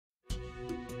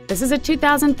This is a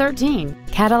 2013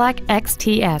 Cadillac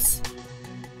XTS.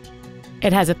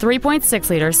 It has a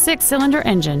 3.6-liter six-cylinder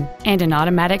engine and an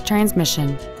automatic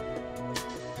transmission.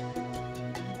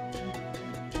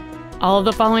 All of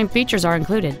the following features are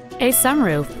included: a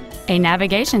sunroof, a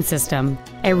navigation system,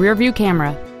 a rear-view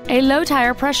camera, a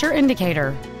low-tire pressure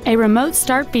indicator, a remote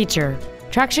start feature,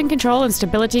 traction control and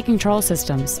stability control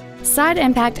systems, side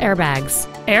impact airbags,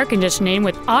 air conditioning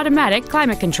with automatic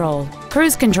climate control,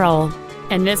 cruise control,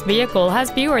 and this vehicle has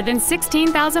fewer than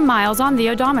 16,000 miles on the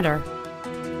odometer.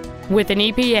 With an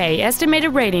EPA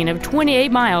estimated rating of 28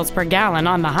 miles per gallon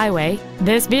on the highway,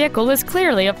 this vehicle is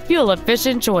clearly a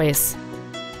fuel-efficient choice.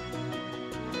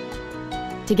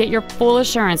 To get your full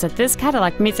assurance that this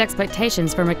Cadillac meets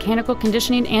expectations for mechanical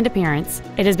conditioning and appearance,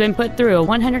 it has been put through a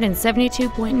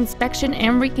 172-point inspection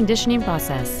and reconditioning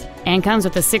process and comes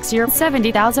with a 6-year,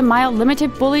 70,000-mile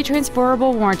limited fully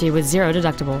transferable warranty with 0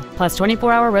 deductible, plus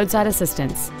 24-hour roadside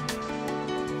assistance.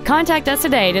 Contact us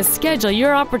today to schedule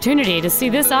your opportunity to see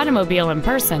this automobile in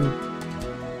person.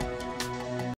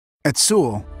 At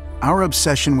Sewell, our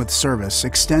obsession with service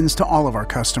extends to all of our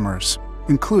customers,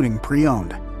 including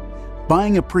pre-owned.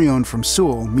 Buying a pre-owned from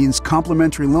Sewell means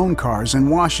complimentary loan cars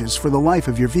and washes for the life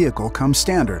of your vehicle come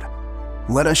standard.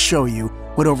 Let us show you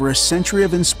what over a century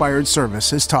of inspired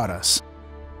service has taught us.